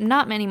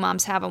 not many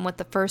moms have them with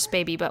the first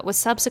baby, but with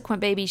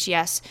subsequent babies,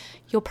 yes,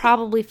 you'll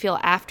probably feel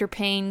after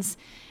pains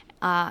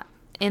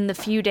in the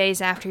few days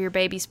after your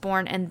baby's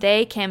born, and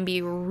they can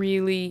be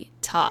really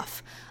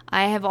tough.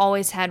 I have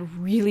always had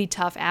really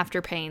tough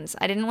after pains.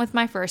 I didn't with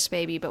my first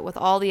baby, but with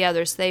all the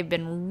others, they've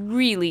been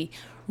really,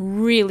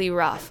 really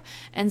rough.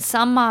 And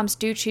some moms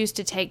do choose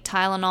to take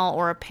Tylenol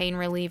or a pain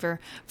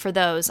reliever for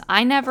those.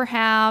 I never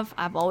have.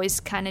 I've always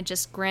kind of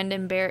just grinned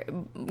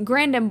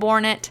and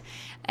borne it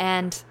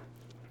and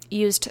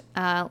used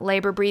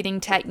labor breathing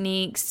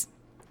techniques,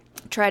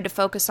 tried to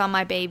focus on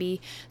my baby,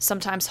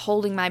 sometimes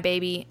holding my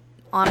baby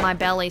on my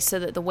belly so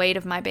that the weight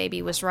of my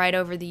baby was right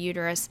over the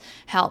uterus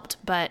helped.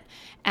 But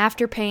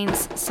after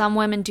pains, some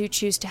women do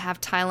choose to have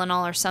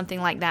Tylenol or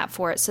something like that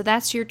for it. So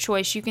that's your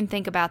choice. You can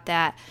think about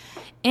that.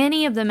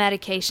 Any of the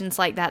medications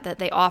like that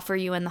they offer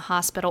you in the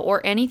hospital, or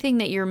anything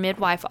that your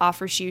midwife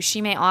offers you,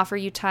 she may offer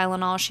you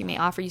Tylenol, she may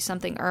offer you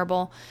something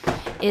herbal,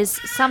 is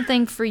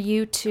something for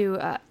you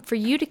to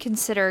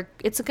consider.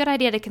 It's a good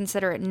idea to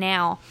consider it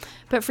now,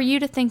 but for you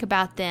to think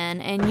about then,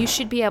 and you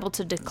should be able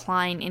to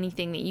decline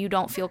anything that you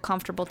don't feel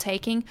comfortable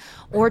taking,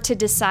 or to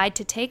decide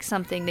to take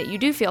something that you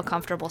do feel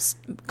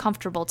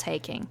comfortable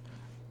taking.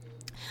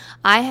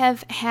 I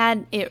have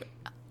had it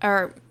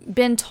or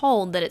been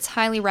told that it's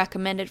highly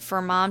recommended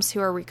for moms who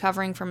are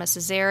recovering from a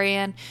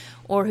cesarean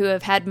or who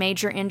have had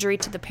major injury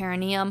to the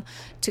perineum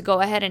to go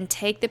ahead and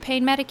take the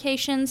pain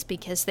medications,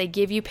 because they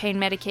give you pain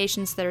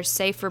medications that are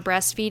safe for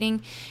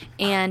breastfeeding,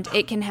 and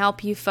it can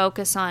help you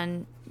focus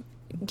on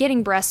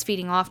getting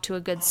breastfeeding off to a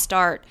good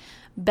start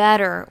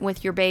better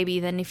with your baby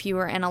than if you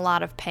were in a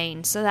lot of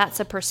pain. So that's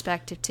a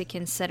perspective to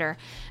consider.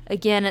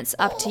 Again, it's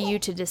up to you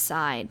to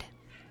decide.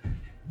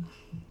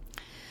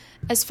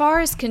 As far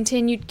as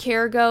continued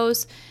care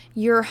goes,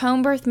 your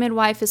home birth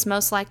midwife is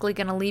most likely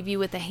going to leave you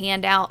with a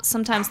handout.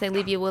 Sometimes they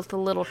leave you with a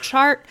little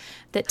chart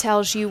that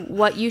tells you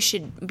what you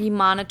should be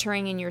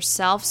monitoring in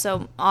yourself.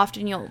 So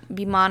often you'll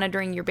be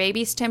monitoring your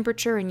baby's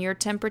temperature and your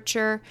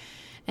temperature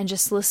and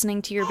just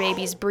listening to your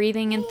baby's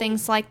breathing and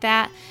things like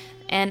that.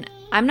 And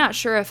I'm not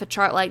sure if a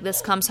chart like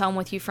this comes home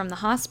with you from the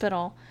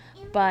hospital,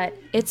 but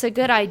it's a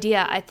good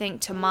idea, I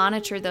think, to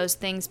monitor those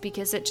things,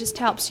 because it just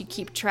helps you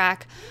keep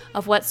track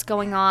of what's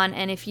going on.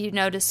 And if you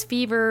notice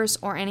fevers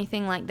or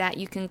anything like that,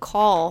 you can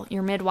call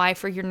your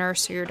midwife or your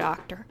nurse or your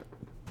doctor.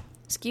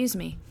 Excuse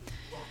me.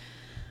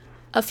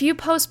 A few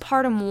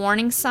postpartum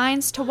warning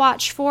signs to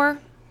watch for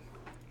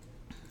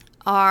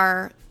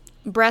are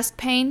breast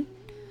pain,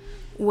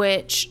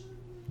 which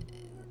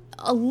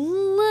a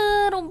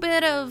little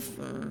bit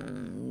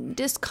of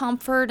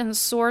discomfort and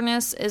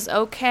soreness is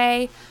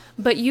okay,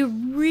 but you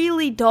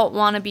really don't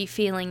want to be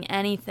feeling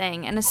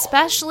anything. And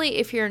especially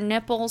if your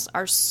nipples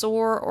are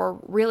sore or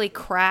really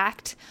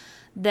cracked,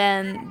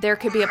 then there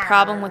could be a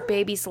problem with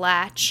baby's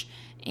latch.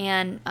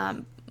 And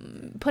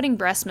putting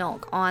breast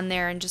milk on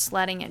there and just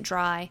letting it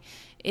dry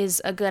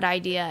is a good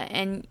idea.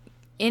 And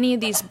any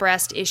of these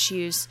breast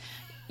issues,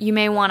 you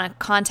may want to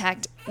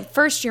contact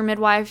first your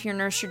midwife, your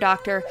nurse, your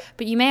doctor,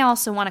 but you may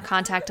also want to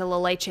contact a La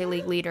Leche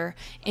League leader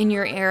in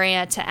your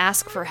area to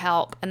ask for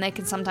help, and they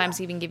can sometimes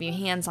even give you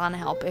hands-on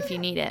help if you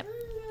need it.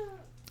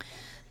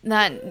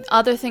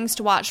 Other things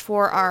to watch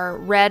for are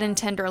red and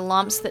tender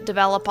lumps that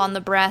develop on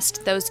the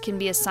breast. Those can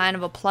be a sign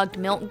of a plugged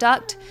milk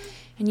duct,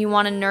 and you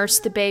want to nurse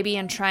the baby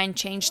and try and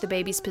change the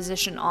baby's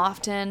position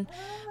often.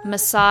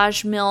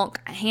 Massage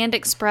milk, hand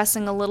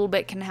expressing a little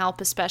bit can help,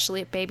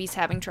 especially if baby's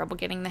having trouble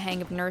getting the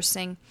hang of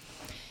nursing.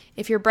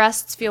 If your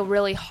breasts feel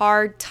really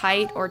hard,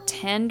 tight, or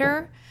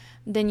tender,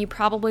 then you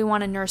probably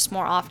want to nurse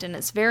more often.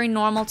 It's very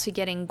normal to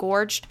get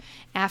engorged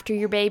after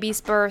your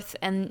baby's birth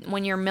and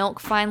when your milk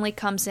finally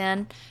comes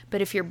in.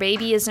 But if your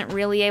baby isn't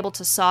really able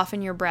to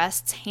soften your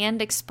breasts, hand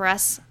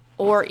express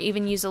or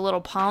even use a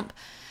little pump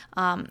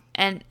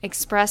and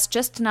express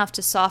just enough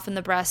to soften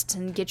the breasts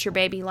and get your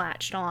baby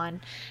latched on.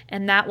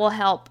 And that will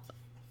help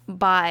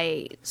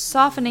by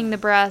softening the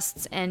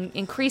breasts and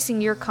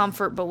increasing your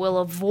comfort, but will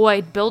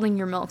avoid building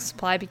your milk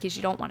supply because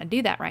you don't want to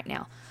do that right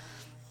now.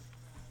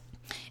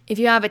 If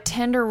you have a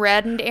tender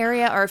reddened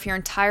area or if your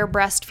entire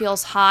breast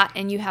feels hot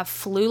and you have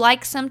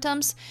flu-like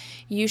symptoms,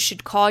 you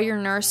should call your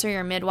nurse or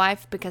your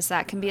midwife because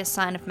that can be a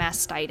sign of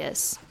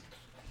mastitis.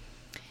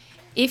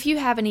 If you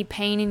have any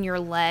pain in your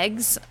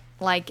legs,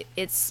 like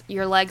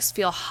your legs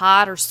feel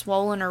hot or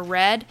swollen or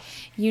red,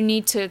 you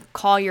need to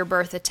call your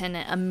birth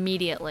attendant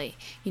immediately.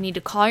 You need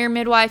to call your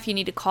midwife, you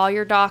need to call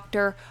your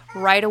doctor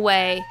right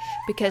away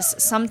because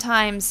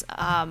sometimes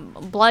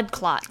blood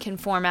clot can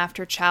form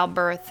after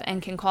childbirth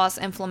and can cause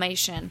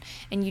inflammation,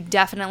 and you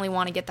definitely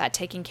want to get that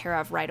taken care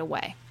of right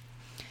away.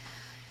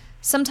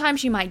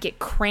 Sometimes you might get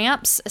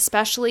cramps,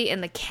 especially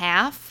in the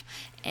calf.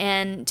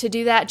 And to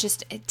do that,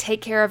 just take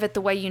care of it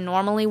the way you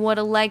normally would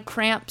a leg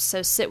cramp.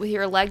 So sit with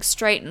your legs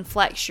straight and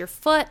flex your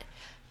foot.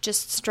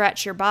 Just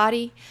stretch your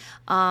body.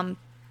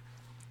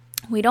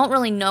 We don't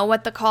really know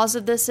what the cause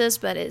of this is,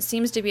 but it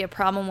seems to be a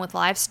problem with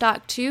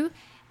livestock too.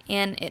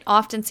 And it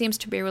often seems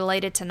to be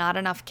related to not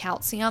enough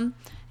calcium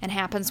and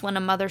happens when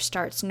a mother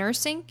starts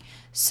nursing.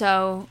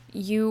 So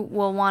you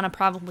will want to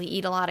probably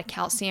eat a lot of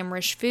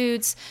calcium-rich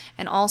foods,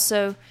 and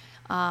also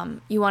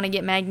you want to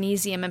get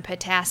magnesium and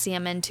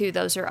potassium in too.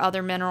 Those are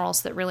other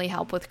minerals that really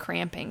help with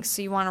cramping.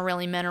 So you want a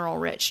really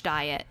mineral-rich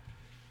diet.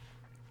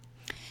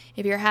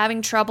 If you're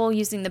having trouble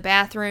using the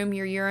bathroom,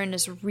 your urine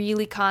is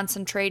really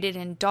concentrated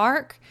and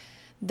dark,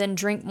 then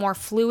drink more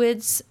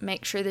fluids.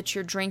 Make sure that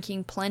you're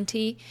drinking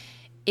plenty.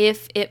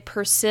 If it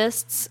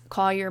persists,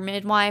 call your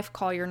midwife,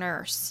 call your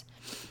nurse.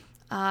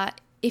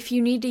 If you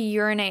need to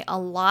urinate a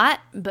lot,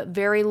 but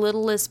very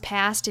little is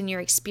passed and you're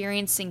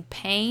experiencing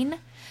pain,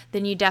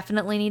 then you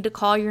definitely need to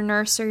call your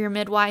nurse or your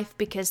midwife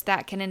because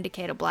that can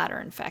indicate a bladder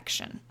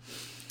infection.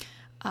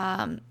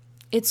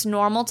 It's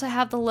normal to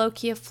have the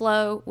lochia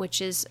flow,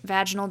 which is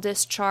vaginal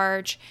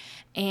discharge,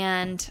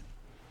 and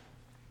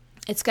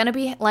it's going to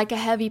be like a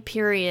heavy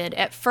period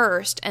at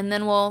first, and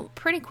then will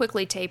pretty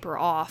quickly taper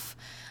off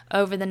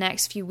over the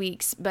next few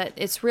weeks, but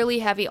it's really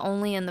heavy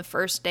only in the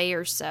first day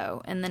or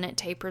so, and then it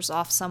tapers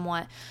off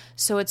somewhat.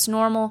 So it's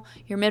normal.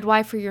 Your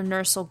midwife or your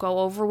nurse will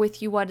go over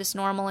with you what is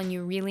normal, and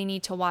you really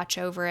need to watch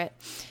over it.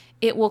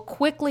 It will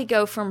quickly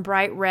go from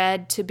bright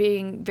red to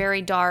being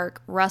very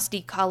dark,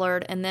 rusty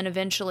colored, and then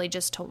eventually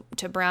just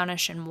to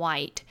brownish and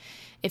white.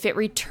 If it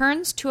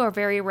returns to a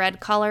very red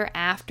color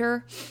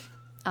after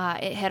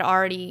it had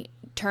already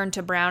turned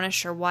to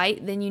brownish or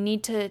white, then you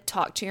need to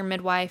talk to your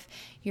midwife,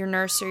 your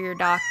nurse, or your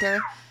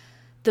doctor.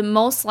 The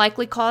most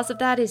likely cause of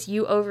that is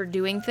you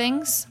overdoing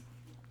things,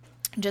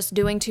 just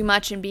doing too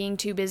much and being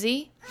too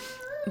busy.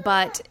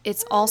 But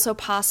it's also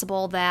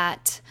possible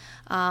that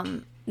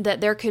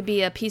that there could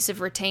be a piece of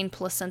retained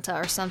placenta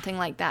or something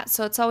like that.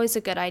 So it's always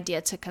a good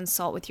idea to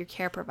consult with your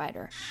care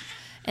provider.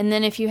 And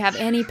then if you have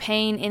any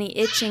pain, any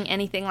itching,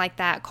 anything like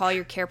that, call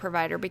your care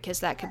provider because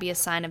that could be a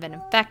sign of an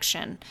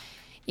infection.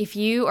 If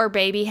you or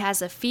baby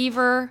has a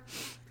fever,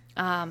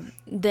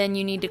 then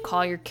you need to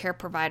call your care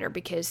provider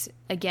because,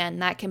 again,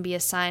 that can be a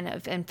sign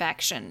of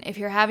infection. If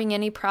you're having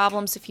any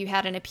problems, if you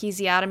had an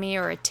episiotomy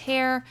or a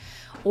tear,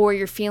 or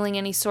you're feeling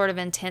any sort of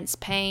intense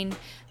pain,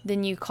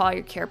 then you call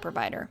your care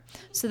provider.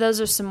 So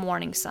those are some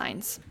warning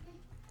signs.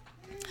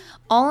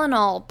 All in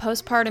all,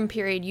 postpartum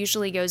period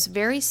usually goes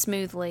very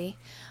smoothly.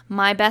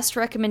 My best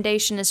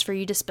recommendation is for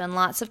you to spend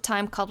lots of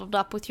time cuddled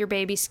up with your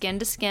baby skin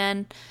to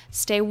skin.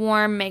 Stay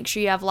warm. Make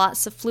sure you have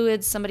lots of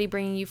fluids, somebody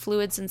bringing you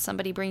fluids and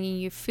somebody bringing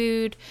you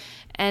food.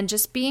 And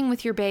just being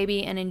with your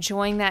baby and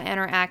enjoying that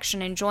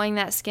interaction, enjoying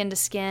that skin to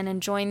skin,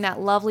 enjoying that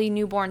lovely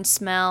newborn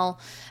smell,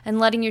 and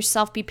letting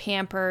yourself be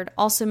pampered.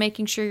 Also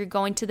making sure you're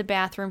going to the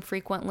bathroom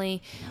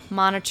frequently,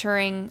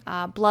 monitoring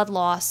blood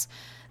loss.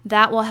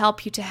 That will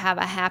help you to have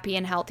a happy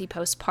and healthy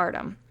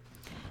postpartum.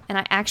 And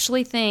I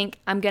actually think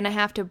I'm going to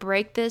have to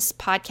break this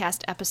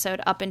podcast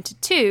episode up into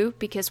two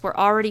because we're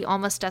already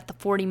almost at the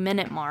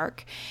 40-minute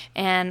mark,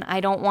 and I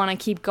don't want to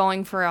keep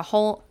going for a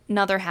whole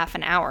another half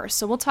an hour.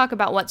 So we'll talk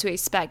about what to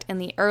expect in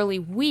the early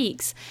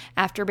weeks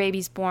after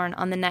baby's born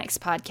on the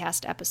next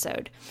podcast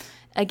episode.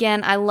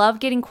 Again, I love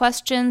getting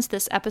questions.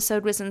 This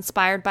episode was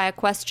inspired by a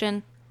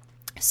question.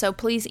 So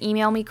please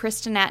email me,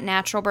 Kristen at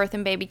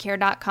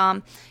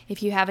naturalbirthandbabycare.com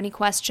if you have any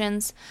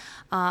questions.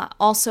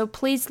 Also,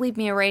 please leave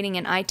me a rating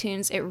in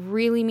iTunes. It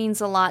really means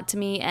a lot to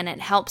me, and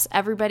it helps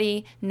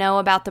everybody know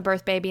about the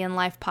Birth, Baby, and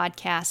Life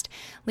podcast.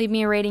 Leave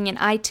me a rating in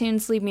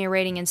iTunes, leave me a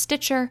rating in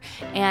Stitcher,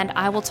 and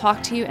I will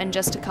talk to you in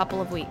just a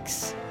couple of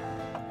weeks.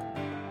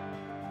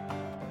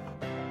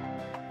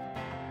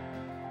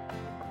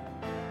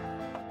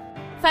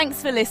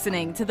 Thanks for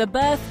listening to the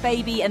Birth,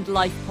 Baby, and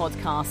Life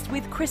podcast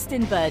with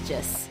Kristen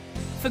Burgess.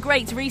 For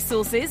great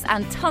resources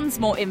and tons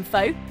more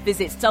info,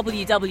 visit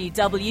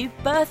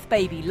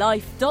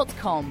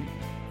www.birthbabylife.com.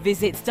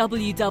 Visit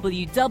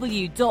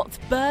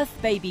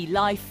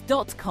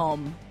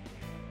www.birthbabylife.com.